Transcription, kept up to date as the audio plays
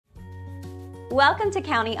Welcome to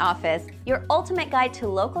County Office, your ultimate guide to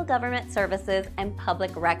local government services and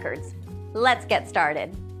public records. Let's get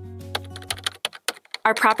started.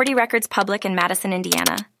 Are property records public in Madison,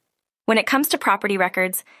 Indiana? When it comes to property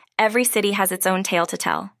records, every city has its own tale to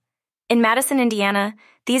tell. In Madison, Indiana,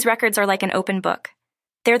 these records are like an open book.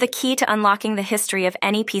 They're the key to unlocking the history of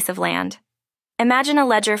any piece of land. Imagine a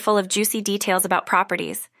ledger full of juicy details about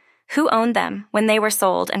properties. Who owned them, when they were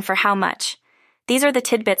sold, and for how much? These are the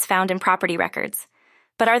tidbits found in property records.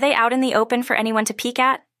 But are they out in the open for anyone to peek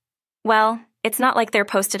at? Well, it's not like they're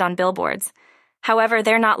posted on billboards. However,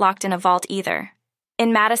 they're not locked in a vault either.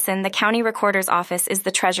 In Madison, the county recorder's office is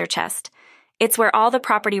the treasure chest. It's where all the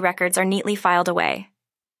property records are neatly filed away.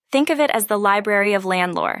 Think of it as the library of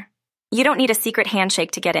land lore. You don't need a secret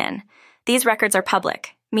handshake to get in. These records are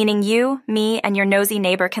public, meaning you, me, and your nosy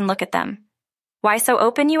neighbor can look at them. Why so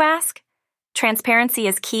open, you ask? Transparency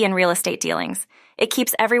is key in real estate dealings. It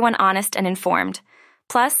keeps everyone honest and informed.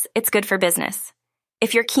 Plus, it's good for business.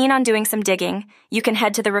 If you're keen on doing some digging, you can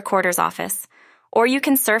head to the recorder's office, or you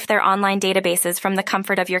can surf their online databases from the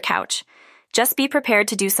comfort of your couch. Just be prepared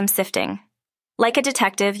to do some sifting. Like a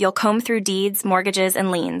detective, you'll comb through deeds, mortgages,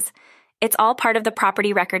 and liens. It's all part of the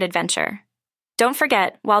property record adventure. Don't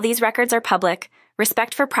forget, while these records are public,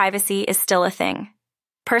 respect for privacy is still a thing.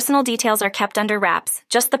 Personal details are kept under wraps,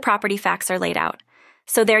 just the property facts are laid out.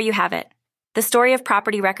 So there you have it. The story of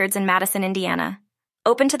property records in Madison, Indiana.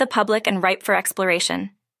 Open to the public and ripe for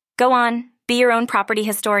exploration. Go on, be your own property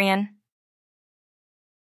historian.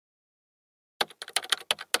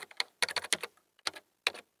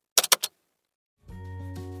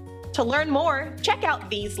 To learn more, check out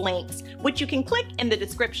these links, which you can click in the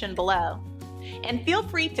description below. And feel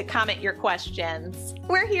free to comment your questions.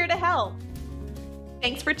 We're here to help.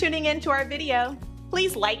 Thanks for tuning in to our video.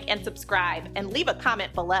 Please like and subscribe and leave a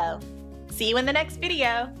comment below. See you in the next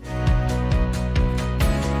video.